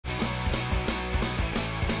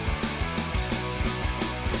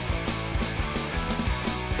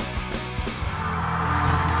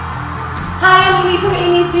me from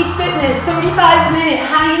Amy's Beach Fitness, 35-minute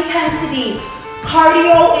high intensity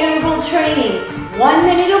cardio interval training. 1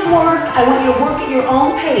 minute of work. I want you to work at your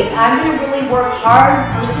own pace. I'm gonna really work hard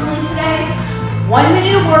personally today. 1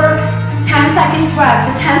 minute of work, 10 seconds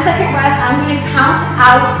rest. The 10-second rest, I'm gonna count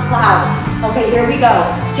out loud. Okay, here we go.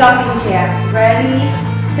 Jumping jacks. Ready,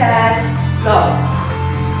 set, go.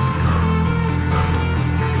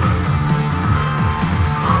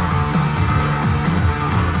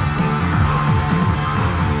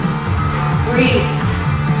 Breathe.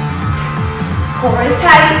 Core is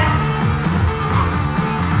tight.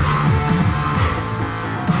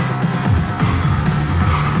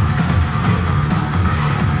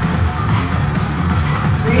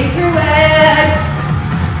 Breathe through it.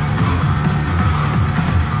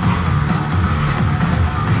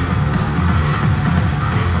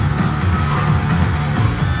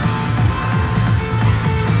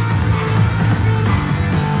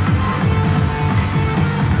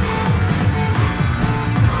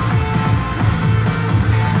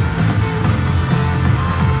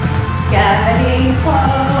 Getting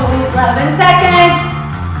close, 11 seconds.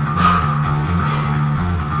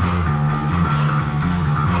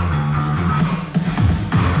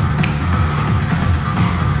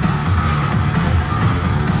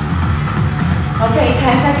 Okay,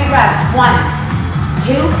 10-second rest. 1,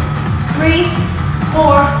 2, 3,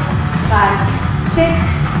 4, 5, 6,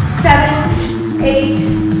 7, 8,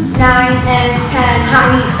 9, and 10. High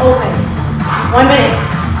knees open. 1 minute.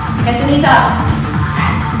 Get the knees up.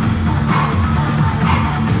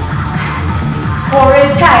 Core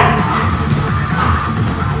is tight.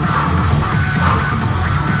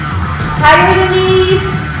 Higher the knees,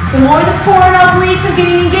 the more the core and obliques are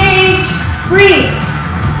getting engaged. Breathe.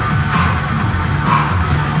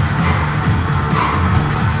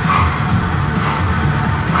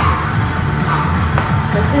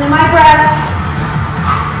 Listen to my breath.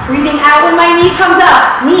 Breathing out when my knee comes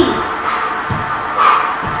up. Knees.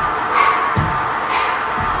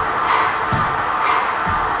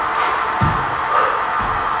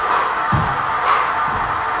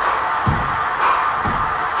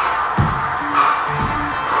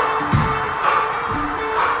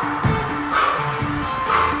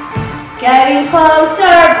 Getting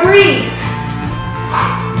closer, breathe.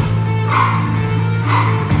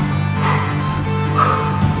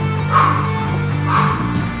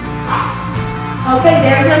 Okay,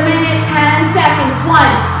 there's a minute, 10 seconds. 1,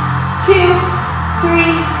 2,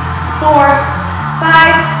 3, 4,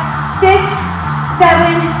 5, 6,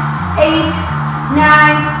 7, 8,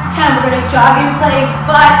 9, 10. We're gonna jog in place,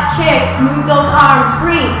 butt kick, move those arms,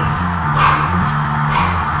 breathe.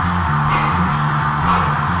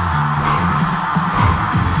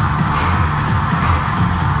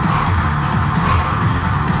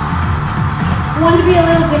 Wanted to be a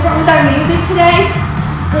little different with our music today.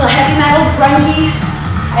 A little heavy metal, grungy.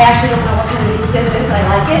 I actually don't know what kind of music this is, but I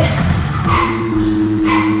like it.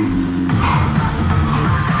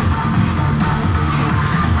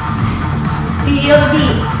 Feel the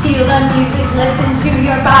beat, feel the music, listen to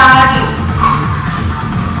your body.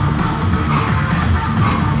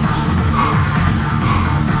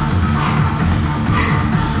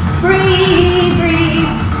 Breathe, breathe,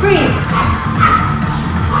 breathe.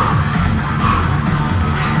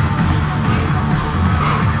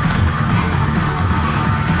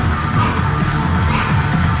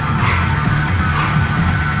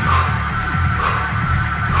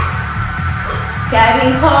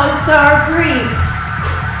 Getting closer, breathe.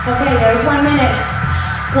 Okay, there's 1 minute.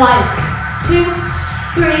 1, 2,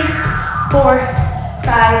 3, 4,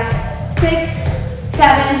 5, 6,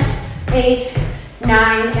 7, 8,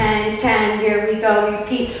 9, and 10. Here we go,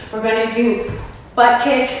 repeat. We're gonna do butt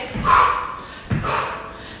kicks,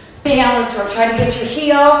 balance, or try to get your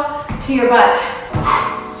heel to your butt.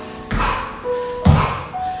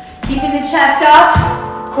 Keeping the chest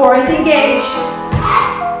up, core is engaged.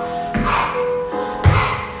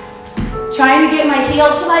 Trying to get my heel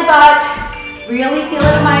to my butt, really feel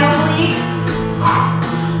it in my obliques.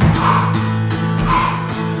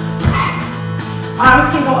 Arms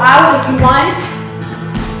can go out if you want,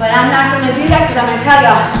 but I'm not going to do that because I'm going to tell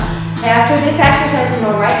you, after this exercise, we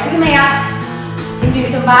go right to the mat and do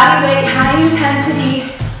some body weight, high intensity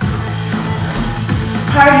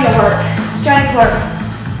cardio work, strength work.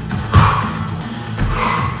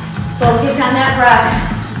 Focus on that breath.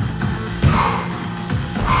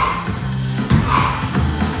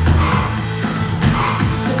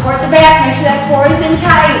 Support the back, make sure that core is in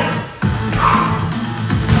tight.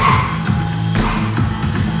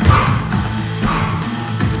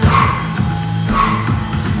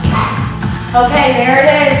 Okay, there it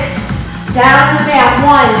is. Down on the mat.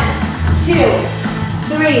 1, 2,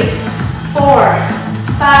 3, 4,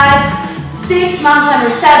 5, 6, mountain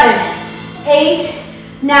climbers, 7, 8,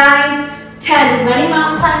 9, 10. As many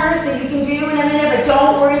mountain climbers that you can do in a minute, but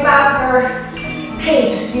don't worry about your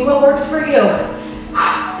pace. Do what works for you.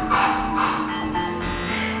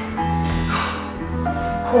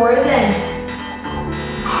 Core is in.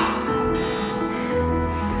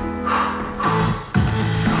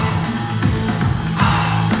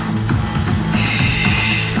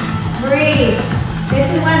 Breathe. This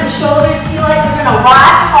is when the shoulders feel like they're gonna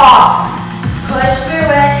watch off. Push through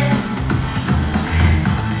it.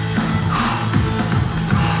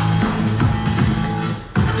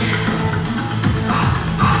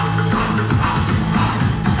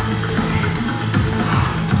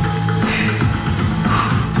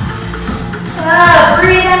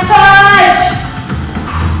 Breathe and push.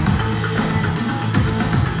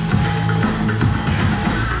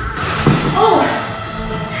 Oh.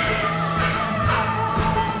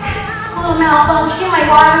 A little malfunction, my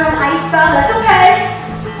water and ice spell, that's okay.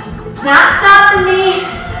 It's not stopping me.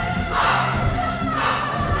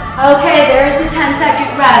 Okay, there's the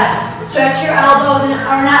 10-second rest. Stretch your elbows and,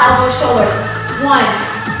 or not elbows, shoulders. 1,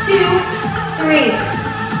 2, 3,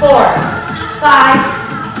 4,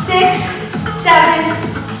 5, 6, 7,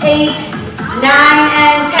 8, 9,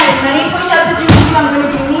 and 10. As many push-ups as you can do. I'm going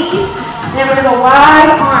to do knees, and then we're going to go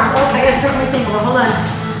wide arm. Oh, I got to start my thing over. Hold on.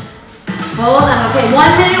 Hold on. Okay,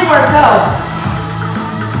 1 minute work. Go.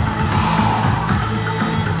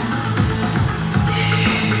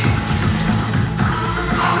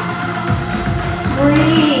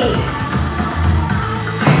 Breathe.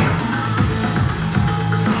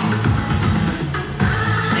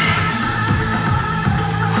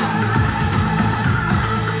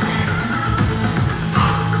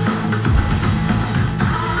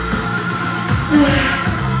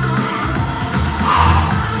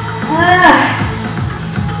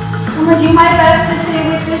 I'm going to do my best to stay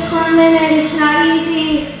with this for a minute. It's not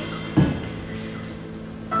easy.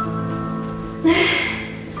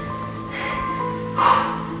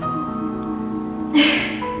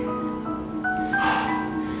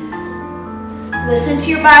 Listen to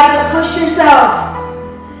your body, but push yourself.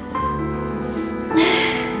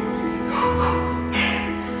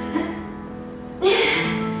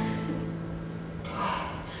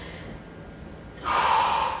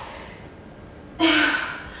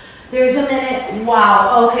 There's a minute.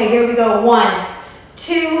 Wow. Okay, here we go. 1,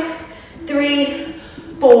 2, 3,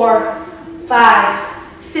 4,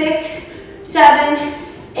 5, 6, 7,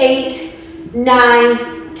 8,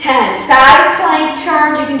 9, 10. Side plank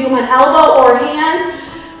turns. You can do them on elbow or hands.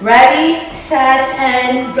 Ready, set,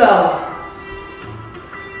 and go.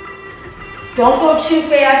 Don't go too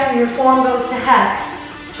fast or your form goes to heck.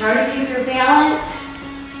 Try to keep your balance.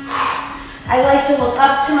 I like to look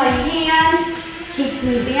up to my hand. Keeps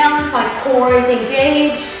me balanced, my core is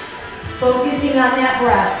engaged. Focusing on that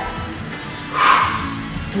breath.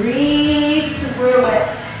 Breathe through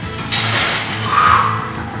it.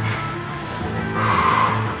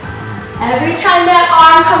 Every time that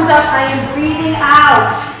arm comes up, I am breathing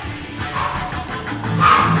out.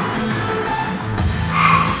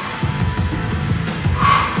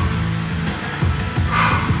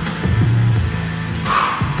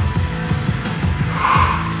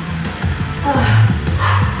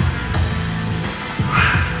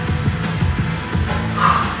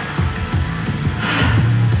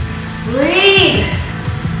 Breathe.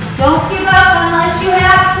 Don't give up unless you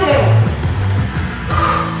have to.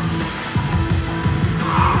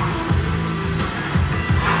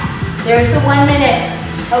 There's the 1 minute.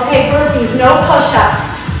 Okay, burpees, no push-up.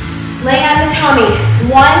 Lay on the tummy.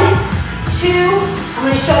 1, 2, I'm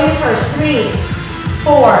going to show you first. 3,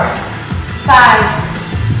 4, 5,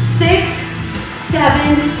 6,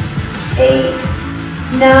 7, 8,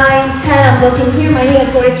 9, 10. I'm looking here, my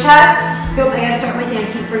hands go to chest. Nope, I gotta start my thing, I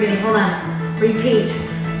keep forgetting, hold on. Repeat.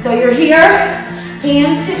 So you're here,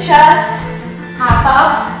 hands to chest, hop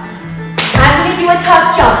up. I'm gonna do a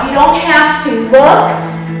tuck jump. You don't have to. Look,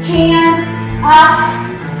 hands up,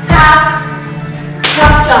 hop,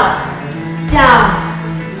 tuck jump, down.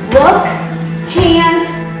 Look, hands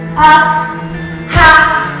up,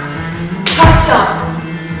 hop, tuck jump,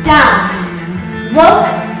 down. Look,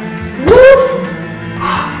 woo,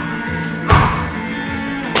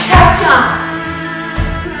 tuck jump.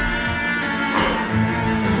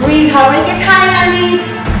 Breathe hard. When it gets high on these,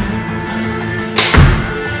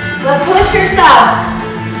 but push yourself.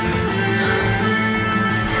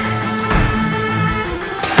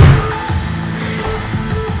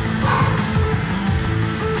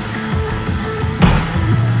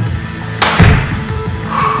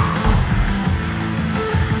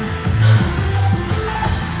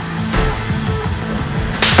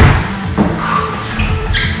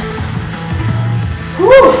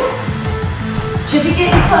 Should be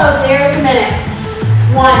getting close. There's a minute.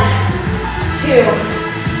 1, 2,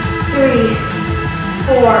 3,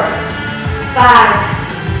 4, 5,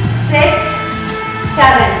 6,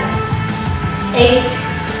 7, 8,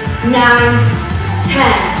 9,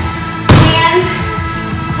 10. Hands,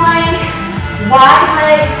 plank, wide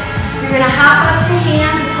legs. You're gonna hop up to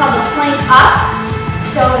hands. It's called a plank up.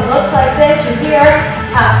 So it looks like this. You're here,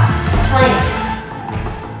 up, plank,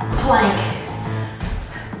 plank,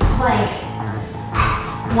 plank.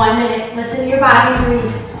 1 minute. Listen to your body, breathe.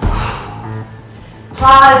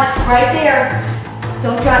 Pause right there.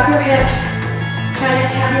 Don't drop your hips. Try not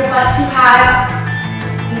to have your butt too high up.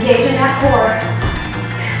 Engage in that core.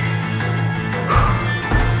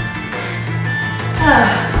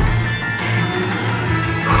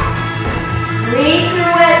 Breathe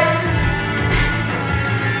through it.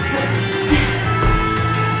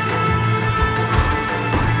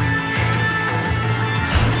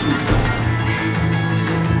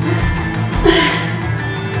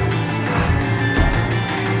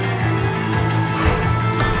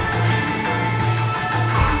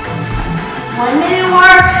 One minute of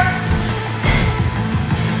work.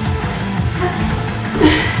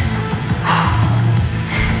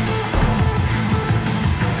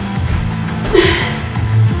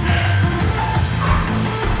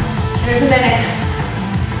 There's a minute.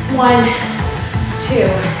 1, 2,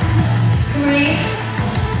 3,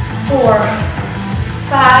 4,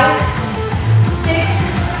 5, 6,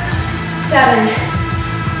 7,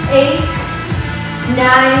 8,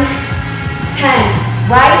 9, 10.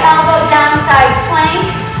 Right elbow down, side plank.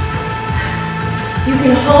 You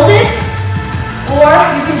can hold it, or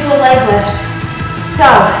you can do a leg lift.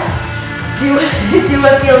 So, do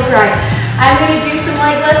what feels right. I'm gonna do some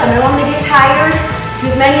leg lifts. I'm gonna want to get tired, do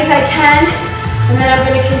as many as I can, and then I'm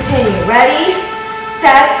gonna continue. Ready,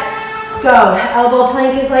 set, go. Elbow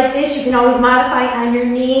plank is like this. You can always modify it on your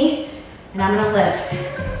knee, and I'm gonna lift.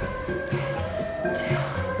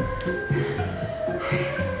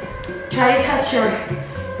 Try to touch your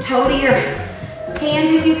toe to your hand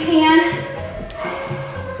if you can.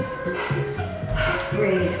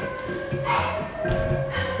 Breathe.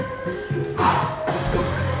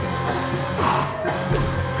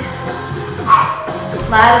 A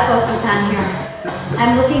lot of focus on here.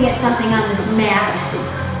 I'm looking at something on this mat.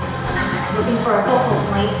 Looking for a focal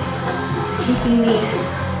point. It's keeping me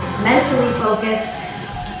mentally focused.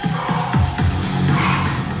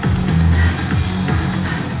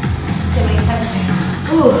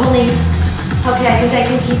 Ooh, only, okay, I think I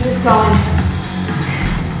can keep this going.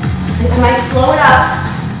 I might slow it up,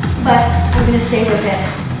 but I'm gonna stay with it.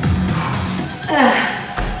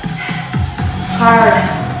 It's hard.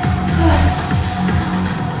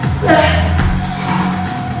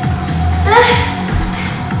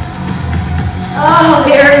 Oh,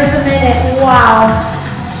 there is the minute, wow.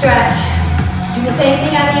 Stretch. Do the same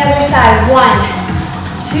thing on the other side. 1,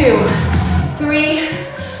 2, 3,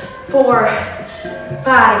 4,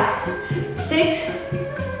 5, 6,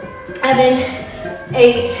 7,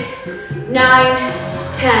 8, 9,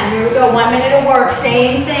 10. Here we go, 1 minute of work,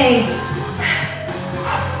 same thing.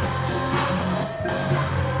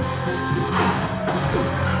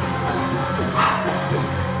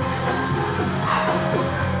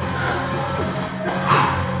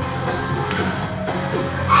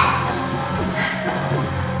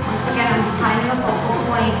 Once again, I'm finding a focal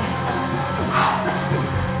point.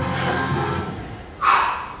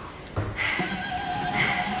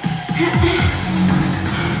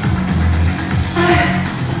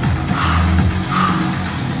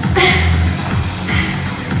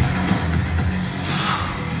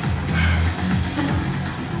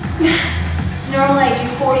 Normally I do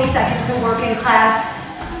 40 seconds of work in class.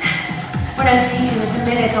 When I'm teaching this a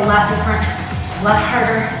minute's a lot different, a lot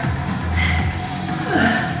harder.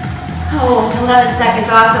 Oh, 11 seconds,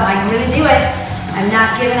 awesome. I can really do it. I'm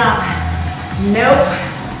not giving up. Nope.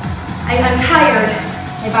 I'm tired.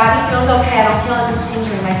 My body feels okay. I don't feel like I'm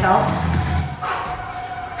injuring myself.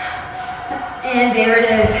 And there it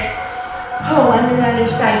is. Oh, 1 minute on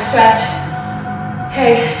each side, stretch.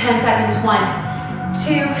 Okay, 10 seconds. 1,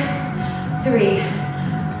 2, 3,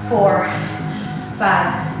 4,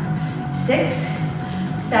 5, 6,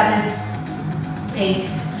 7, 8,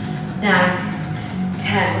 9,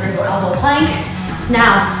 10. We're gonna go elbow plank.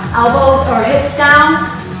 Now, elbows or hips down,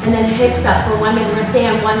 and then hips up for 1 minute. We're gonna stay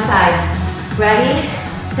on one side. Ready,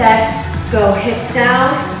 set, go. Hips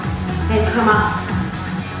down, and come up.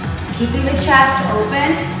 Keeping the chest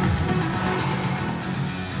open.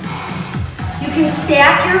 You can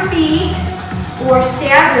stack your feet or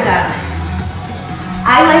stagger them.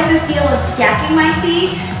 I like the feel of stacking my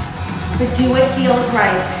feet, but do what feels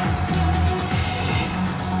right.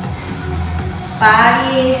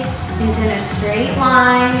 Body is in a straight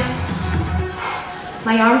line.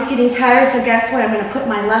 My arm's getting tired, so guess what? I'm gonna put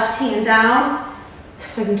my left hand down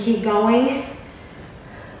so I can keep going.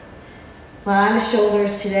 A lot of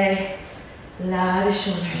shoulders today. A lot of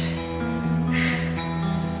shoulders.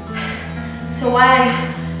 So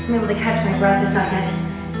I'm able to catch my breath a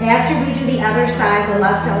second. After we do the other side, the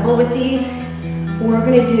left elbow with these, we're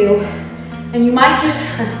gonna do, and you might just,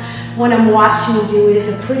 when I'm watching you do it, it's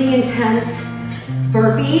a pretty intense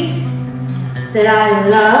burpee that I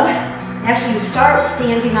love. Actually, you start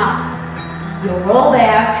standing up. You'll roll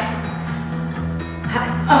back.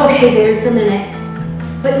 Okay, there's the minute.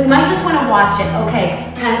 But you might just want to watch it.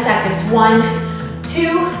 Okay, 10 seconds. 1,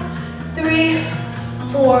 2, 3,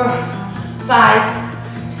 4,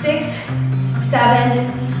 5, 6,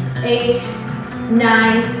 7, 8,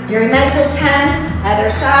 9. Very mental. 10. Other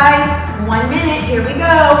side. 1 minute. Here we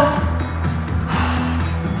go.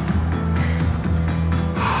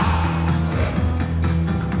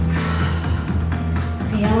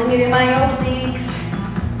 Feeling it in my obliques,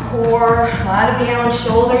 core, a lot of balance,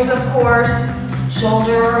 shoulders of course,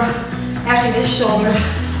 actually this shoulder's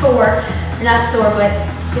sore, not sore, but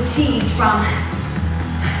fatigued from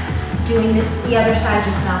doing the other side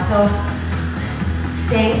just now. So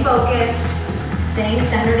staying focused, staying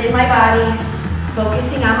centered in my body,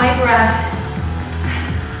 focusing on my breath,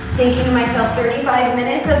 thinking to myself 35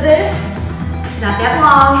 minutes of this, it's not that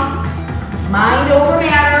long, mind over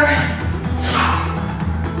matter.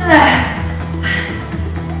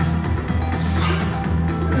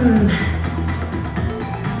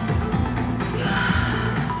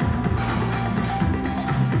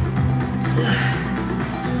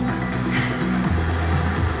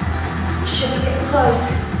 Should we get close?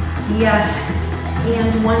 Yes.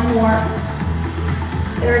 And one more.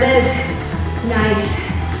 There it is. Nice.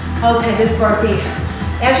 Okay, this burpee.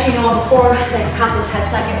 Actually, you know, before I count the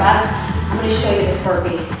 10-second rest, I'm going to show you this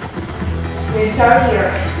burpee. We're going to start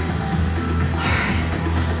here.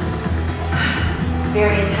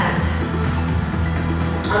 Very intense.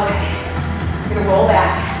 Okay. We're going to roll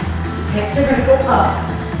back. Hips are going to go up.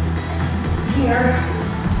 Here.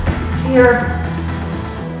 Here.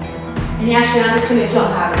 And actually, I'm just going to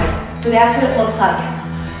jump out of it. So that's what it looks like.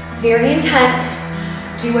 It's very intense.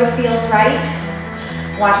 Do what feels right.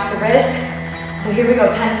 Watch the wrist. So here we go,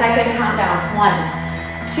 10-second countdown. 1,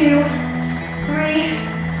 2,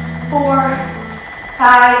 3, 4,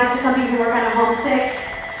 5. This is something you can work on at home. 6,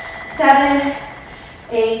 7,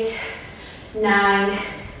 8, 9,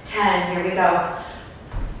 10. Here we go.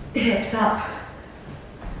 Hips up.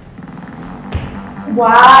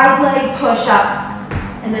 Wide leg push up.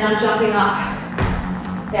 And then I'm jumping up.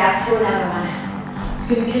 Back to another one. It's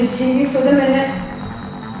going to continue for the minute.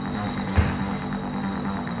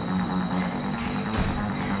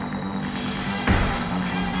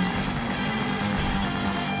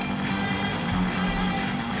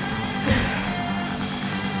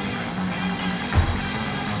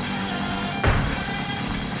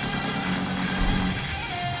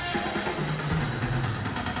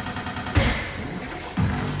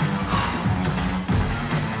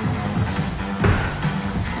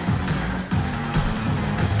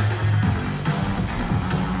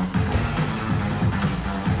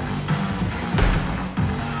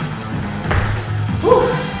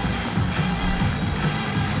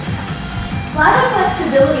 A lot of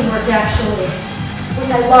flexibility work actually,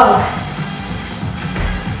 which I love.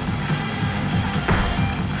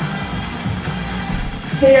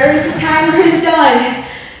 There's the timer is done.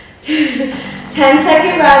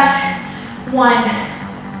 10-second rest. 1,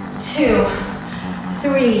 2,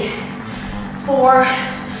 3, 4,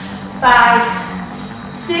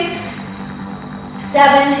 5, 6,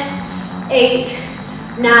 7, 8,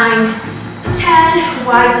 9, 10.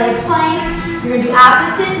 Wide leg plank. You're going to do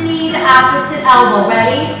opposite knee to opposite elbow.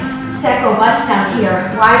 Ready? Set, go, butts down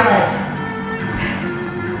here. Wide legs.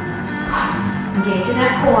 Engage in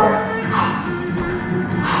that core.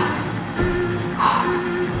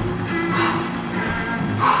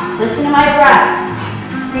 Listen to my breath.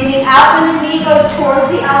 Breathing out when the knee goes towards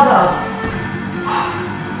the elbow.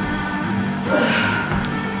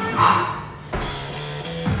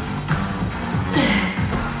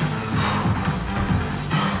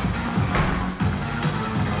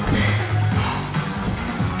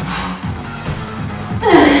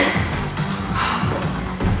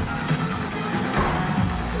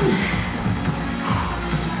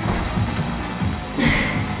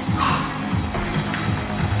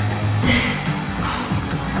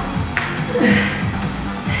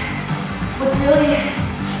 What's really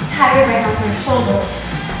tired right now is my shoulders,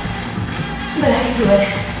 but I can do it.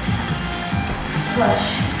 Push.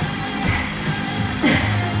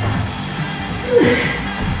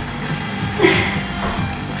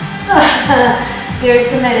 Here's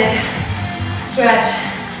the minute. Stretch.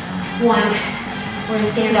 1. We're gonna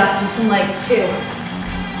stand up, do some legs. 2,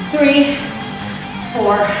 3,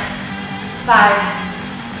 4,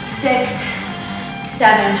 5, 6,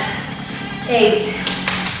 7, 8.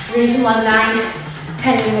 We're gonna do some lung. 9,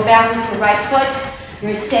 10. You're gonna go back with your right foot.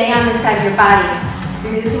 You're gonna stay on this side of your body.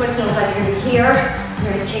 This is what it's gonna look like. You're gonna be here,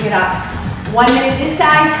 you're gonna kick it up. 1 minute this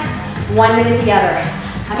side, 1 minute the other.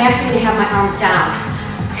 I'm actually gonna have my arms down.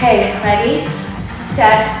 Okay, ready,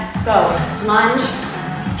 set, go. Lunge,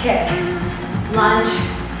 kick, lunge,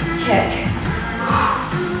 kick,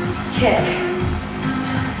 kick.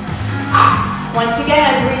 Once again,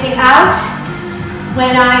 I'm breathing out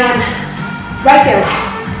when I am right there.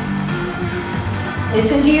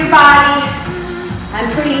 Listen to your body. I'm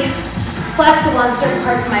pretty flexible on certain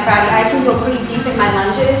parts of my body. I can go pretty deep in my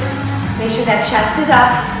lunges. Make sure that chest is up.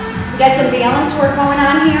 We got some balance work going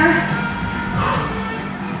on here.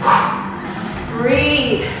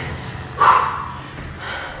 Breathe.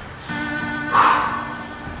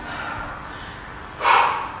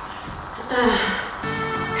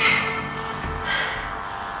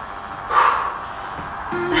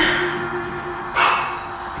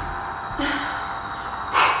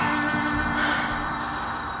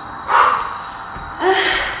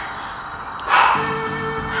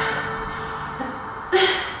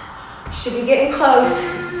 Should be getting close.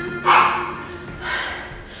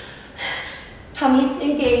 Tummy's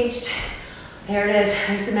engaged. There it is.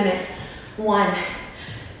 Here's the minute. 1,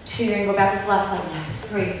 2. You're gonna go back with left leg next.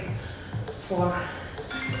 3, 4,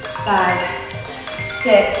 5,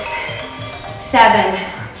 6, 7.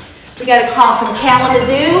 We got a call from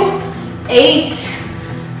Kalamazoo. 8,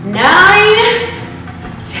 9,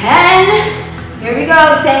 10. Here we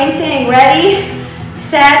go. Same thing. Ready,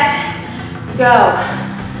 set, go.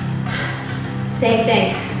 Same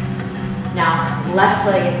thing. Now, left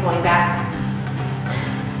leg is going back.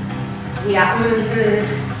 Yeah.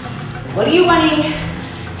 What are you running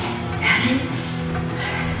at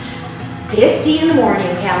 7:50 in the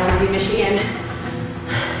morning, Kalamazoo, Michigan?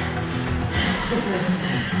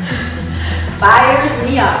 Fires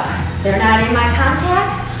me up. They're not in my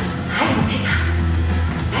contacts. I don't pick up,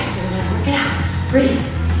 especially when I'm working out. Breathe.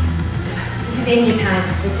 This is Amy time.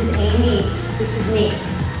 This is Amy. This is me.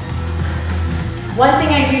 One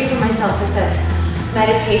thing I do for myself is this: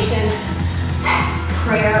 meditation,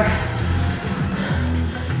 prayer.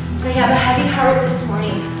 I have a heavy heart this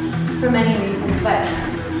morning for many reasons, but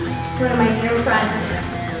one of my dear friends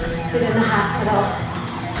is in the hospital,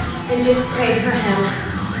 and just pray for him.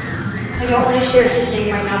 I don't want to share his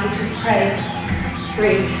name right now, but just pray.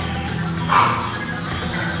 Breathe.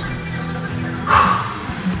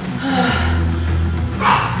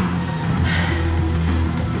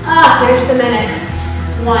 There's the minute.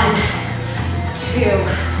 1, 2,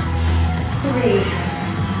 3,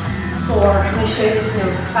 4. I'm going to show you this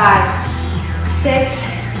move. 5, 6,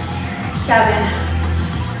 7,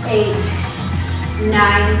 8, 9,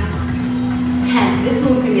 10. So this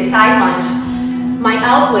move is going to be a side lunge. My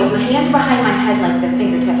elbow, my hands are behind my head like this,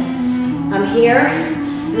 fingertips. I'm here,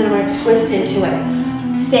 and then I'm going to twist into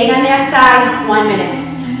it. Staying on that side, 1 minute.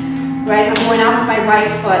 Right, I'm going out with my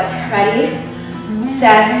right foot. Ready,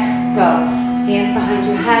 set, go. Hands behind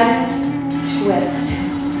your head, twist,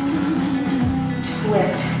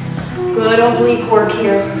 twist. Good oblique work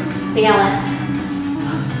here, balance.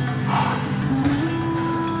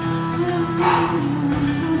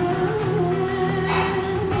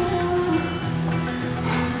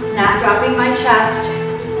 Not dropping my chest.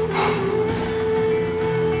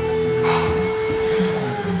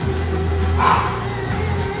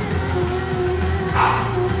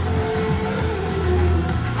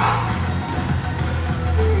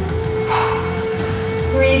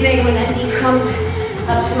 Breathing when that knee comes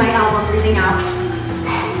up to my elbow, breathing out.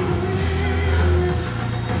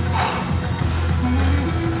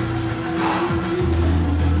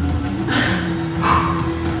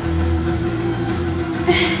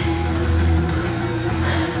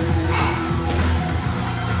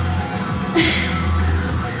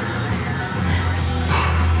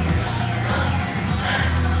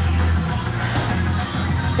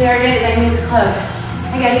 There it is, I knew it was close.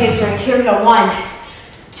 I gotta get a drink. Here we go. 1,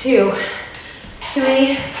 2,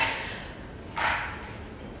 3,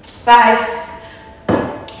 5,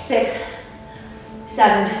 6,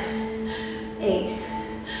 7, 8,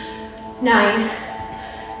 9,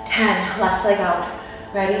 10. Left leg out.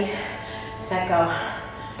 Ready, set, go.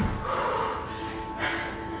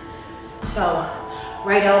 So,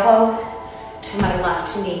 right elbow to my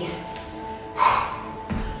left knee.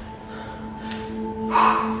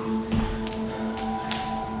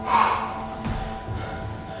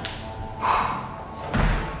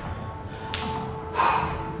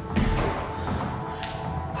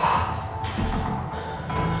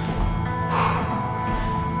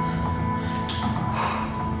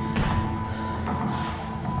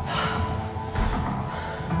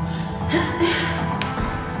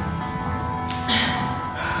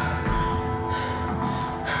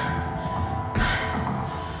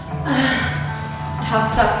 Tough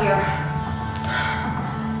stuff here.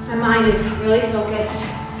 My mind is really focused.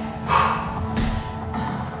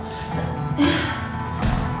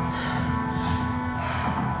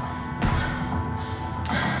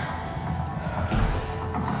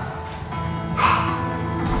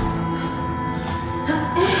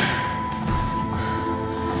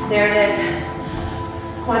 There it is.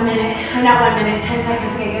 1 minute, or not 1 minute, 10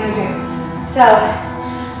 seconds to get your energy. So,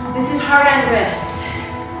 this is hard on wrists.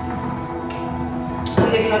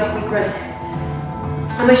 You guys know the weak wrist.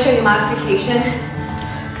 I'm gonna show you a modification.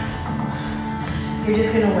 You're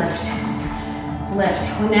just gonna lift. Lift.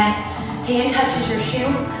 When that hand touches your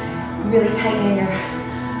shoe, really tighten in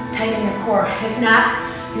your core. If not,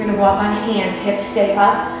 you're gonna go up on hands, hips stay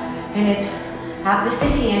up, and it's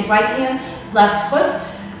opposite hand, right hand, left foot,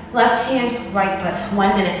 left hand, right foot.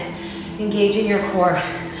 1 minute. Engaging your core.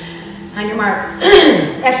 On your mark.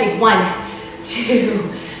 Actually, 1,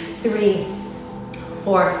 2, 3,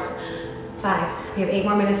 4, 5. We have 8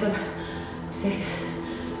 more minutes of 6,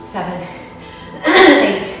 7,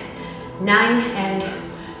 8, 9, and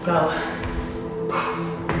go.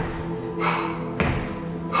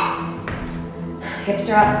 Hips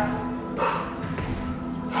are up.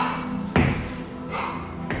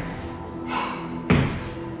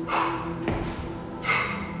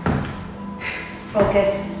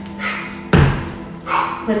 Focus.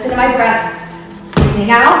 Listen to my breath.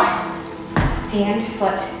 Breathing out, hand,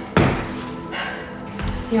 foot.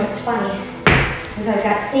 You know, it's funny, is I've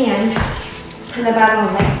got sand on the bottom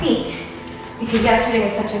of my feet because yesterday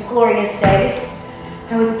was such a glorious day.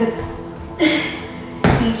 I was at the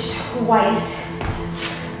beach twice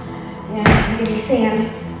and maybe sand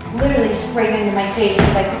literally sprayed into my face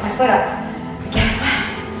as I put my foot up. But guess what?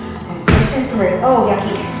 I'm pushing through. Oh,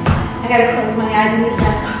 yucky. I gotta close my eyes in these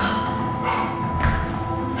last couple.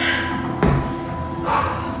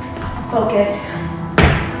 Focus.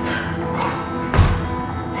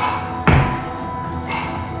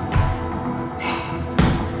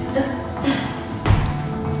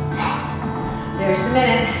 There's the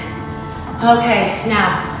minute. Okay,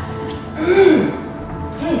 now, I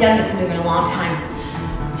haven't done this move in a long time.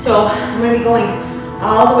 So I'm gonna be going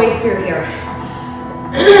all the way through here.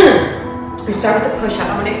 We start with the push-up.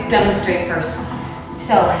 I'm gonna demonstrate first.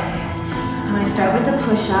 So I'm gonna start with the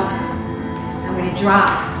push-up. I'm gonna drop.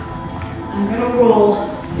 I'm gonna roll.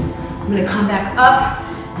 I'm gonna come back up,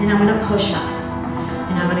 and I'm gonna push up.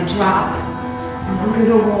 And I'm gonna drop, and I'm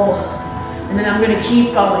gonna roll. And then I'm gonna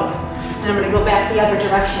keep going. And I'm gonna go back the other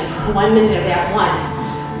direction. 1 minute of that. 1,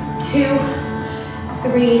 2,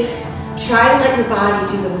 3. Try to let your body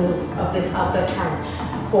do the move of the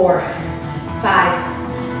turn. 4,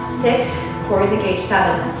 5, 6. Core is engaged.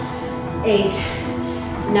 7, 8,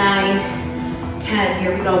 9, 10.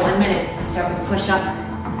 Here we go. 1 minute. Start with the push up.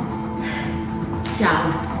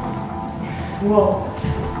 Down. Roll.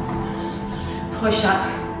 Push up.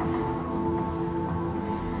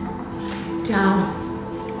 Down.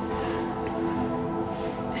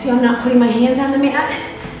 See, I'm not putting my hands on the mat.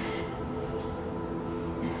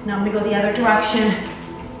 Now I'm gonna go the other direction.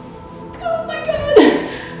 Oh my God.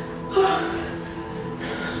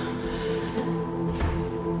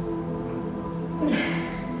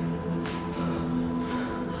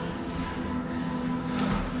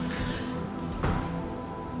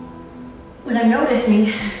 What I'm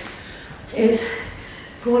noticing is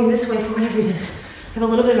going this way for whatever reason. I have a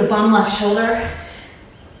little bit of a bum left shoulder.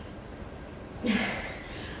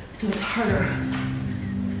 So it's harder.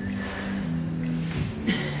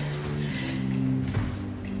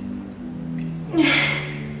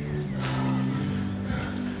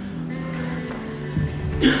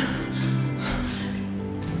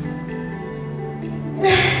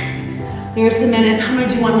 There's the minute. I'm gonna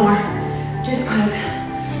do one more. Just cause.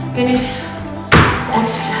 Finish the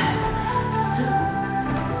exercise.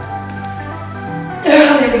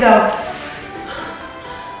 There we go.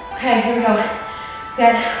 Okay, here we go.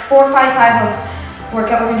 That 4-5-5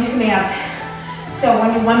 workout, we're gonna do some abs. So we're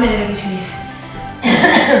gonna do 1 minute of each of these.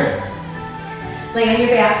 Lay on your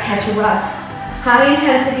back, catch your breath. High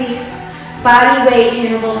intensity, body weight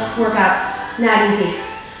interval workout. Not easy.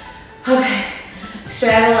 Okay,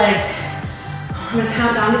 straddle legs. I'm gonna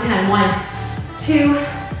count down to 10. 1, 2,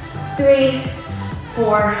 3,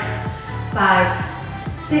 4, 5,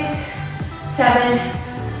 6, 7,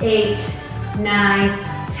 8, 9,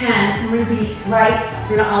 10. We're gonna be right,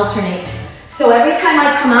 we're gonna alternate. So every time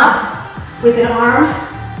I come up with an arm,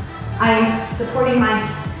 I'm supporting my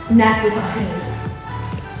neck with a hand.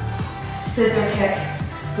 Scissor kick,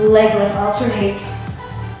 leg lift, alternate.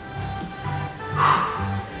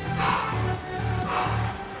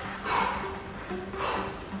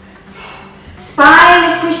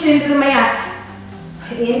 Spine is pushed into the mat,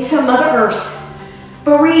 into Mother Earth.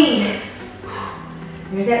 Breathe.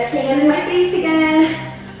 There's that sand in my face again.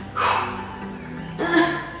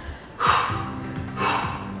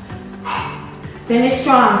 Finish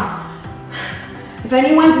strong. If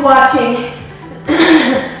anyone's watching,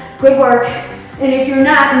 good work. And if you're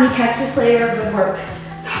not and you catch this later, good work.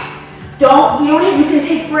 You can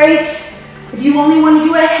take breaks. If you only want to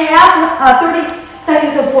do a half, 30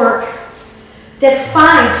 seconds of work, that's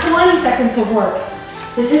fine. 20 seconds of work.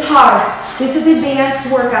 This is hard. This is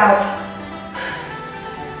advanced workout.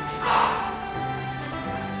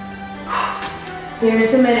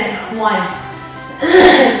 There's the minute. 1,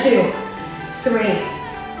 2, 3.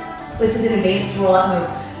 This is an advanced roll-up move.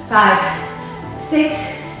 5, 6,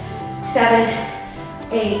 7,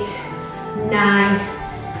 8, 9,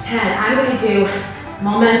 10. I'm going to do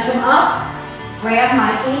momentum up. Grab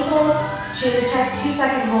my ankles, chin to chest,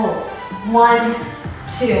 2-second hold. 1,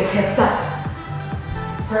 2, hips up.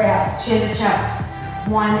 Grab, chin to chest.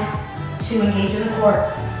 1, 2, engage in the core.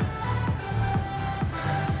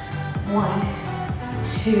 1,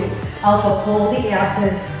 2. Also pull the abs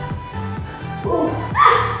in. Ooh.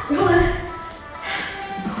 Come on.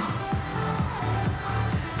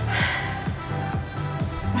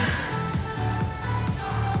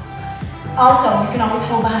 Also, you can always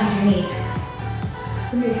hold behind your knees.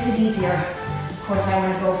 It makes it easier. Of course, I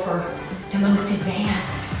want to go for the most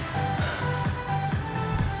advanced.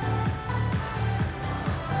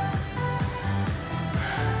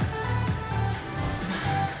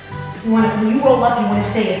 When you roll up, you want to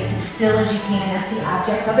stay as still as you can. That's the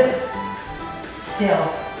object of it. Still.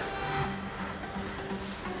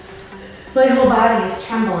 My whole body is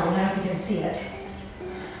trembling. I don't know if you can see it.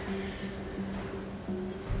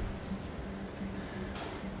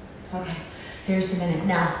 Okay, there's the minute.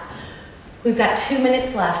 Now, we've got 2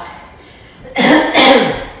 minutes left.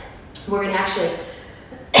 We're going to actually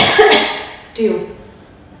do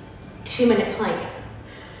 2-minute plank.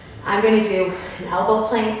 I'm going to do an elbow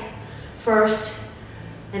plank first,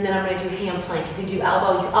 and then I'm going to do hand plank. You can do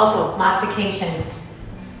elbow, also modification.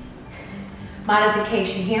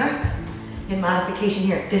 Modification here, and modification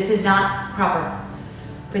here. This is not proper.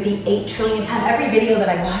 For the 8 trillion time, every video that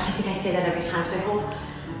I watch, I think I say that every time, so I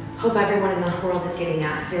hope everyone in the world is getting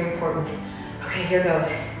that. It's very important. Okay, here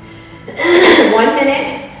goes. 1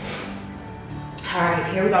 minute. All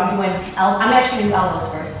right, here we go. I'm actually doing elbows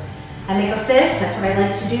first. I make a fist, that's what I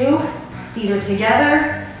like to do. Feet are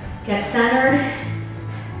together, get centered.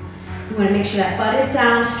 You want to make sure that butt is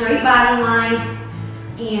down, straight body line,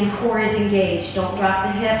 and core is engaged. Don't drop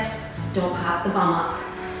the hips, don't pop the bum up.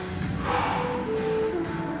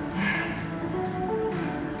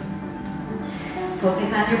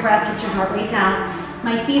 Focus on your breath, get your heart rate down.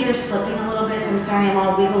 My feet are slipping a little bit, so I'm sorry I'm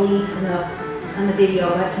all wiggly on the video,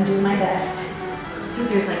 but I'm doing my best. I think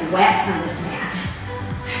there's like wax on this mat.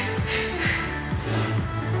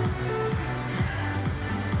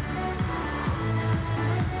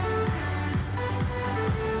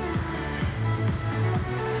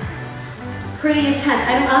 Pretty intense.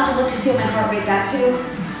 I don't have to look to see what my heart rate got to.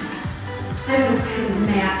 I don't know if it was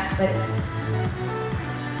max, but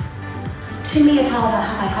to me it's all about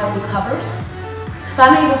how my heart recovers. If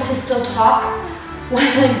I'm able to still talk while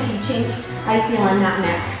I'm teaching, I feel I'm not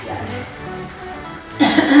maxed yet.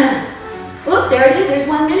 Look, there it is. There's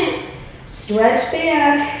 1 minute. Stretch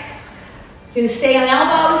back. You can stay on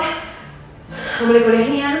elbows. I'm going to go to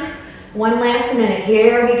hands. 1 last minute.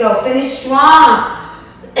 Here we go. Finish strong.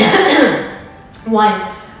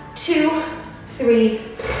 1, 2, 3,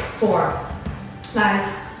 4,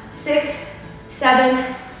 5, 6,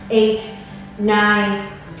 7, 8,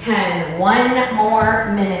 9, 10. 1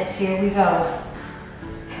 more minute. Here we go.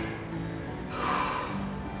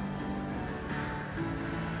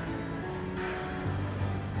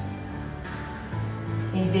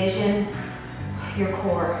 Envision your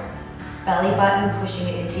core. Belly button pushing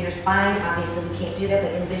it into your spine. Obviously we can't do that,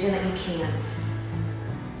 but envision that you can.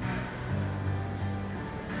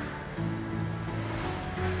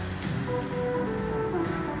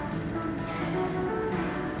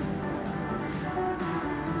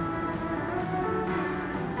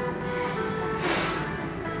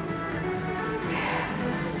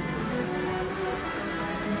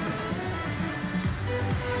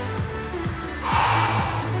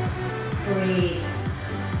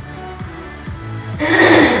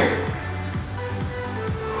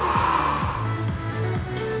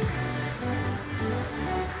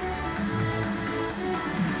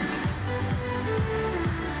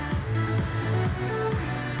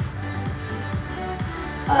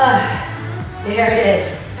 There it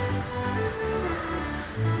is.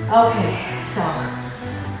 Okay, so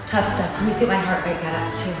tough stuff. Let me see what my heart rate got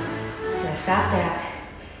up to. I'm gonna stop that.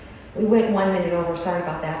 We went 1 minute over, sorry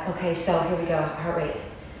about that. Okay, so here we go, heart rate.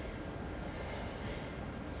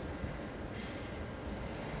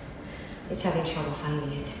 It's having trouble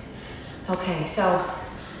finding it. Okay, so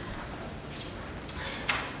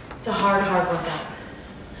it's a hard workout.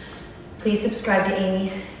 Please subscribe to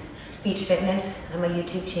Amy Beach Fitness on my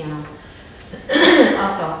YouTube channel.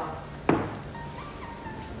 Also,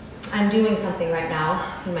 I'm doing something right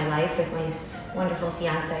now in my life with my wonderful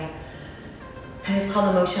fiance, and it's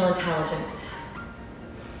called emotional intelligence.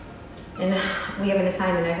 And we have an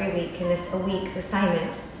assignment every week, and a week's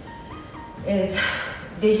assignment is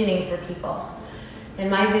visioning for people.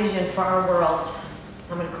 And my vision for our world,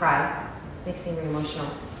 I'm gonna cry, makes me very emotional.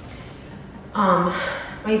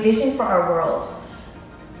 My vision for our world,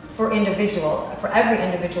 for individuals, for every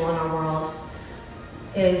individual in our world,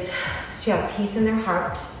 is to have peace in their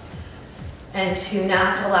heart and to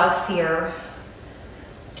not allow fear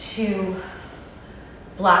to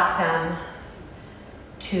block them,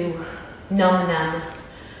 to numb them,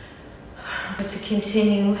 but to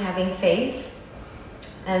continue having faith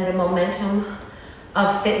and the momentum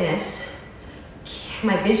of fitness.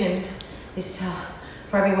 My vision is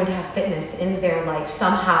for everyone to have fitness in their life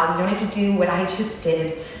somehow. You don't have to do what I just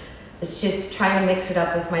did. It's just trying to mix it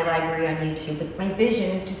up with my library on YouTube. But my vision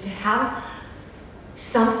is just to have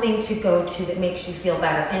something to go to that makes you feel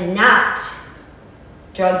better, and not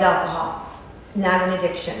drugs, alcohol, not an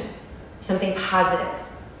addiction, something positive.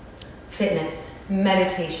 Fitness,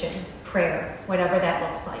 meditation, prayer, whatever that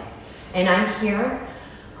looks like. And I'm here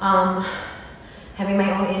having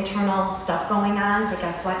my own internal stuff going on, but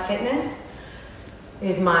guess what? Fitness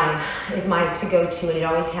is my to-go-to, and it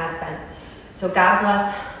always has been. So God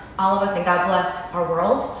bless all of us, and God bless our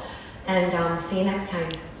world, and see you next time.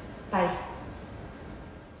 Bye.